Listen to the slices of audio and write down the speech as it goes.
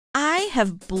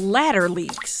have bladder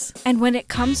leaks. And when it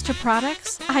comes to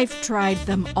products, I've tried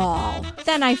them all.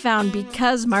 Then I found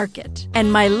Because Market,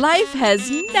 and my life has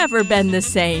never been the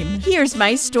same. Here's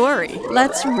my story.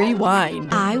 Let's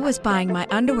rewind. I was buying my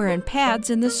underwear and pads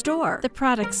in the store. The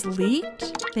products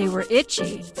leaked, they were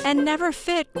itchy, and never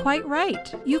fit quite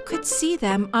right. You could see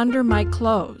them under my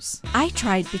clothes. I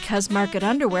tried Because Market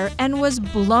underwear and was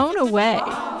blown away.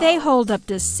 They hold up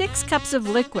to 6 cups of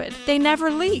liquid. They never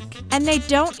leak, and they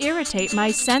don't irritate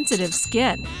my sensitive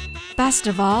skin. Best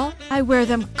of all, I wear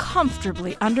them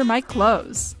comfortably under my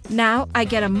clothes. Now I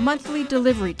get a monthly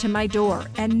delivery to my door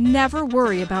and never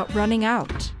worry about running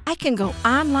out. I can go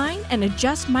online and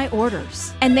adjust my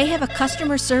orders. And they have a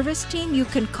customer service team you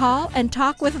can call and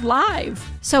talk with live.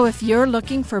 So if you're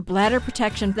looking for bladder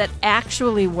protection that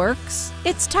actually works,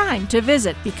 it's time to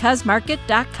visit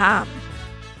BecauseMarket.com.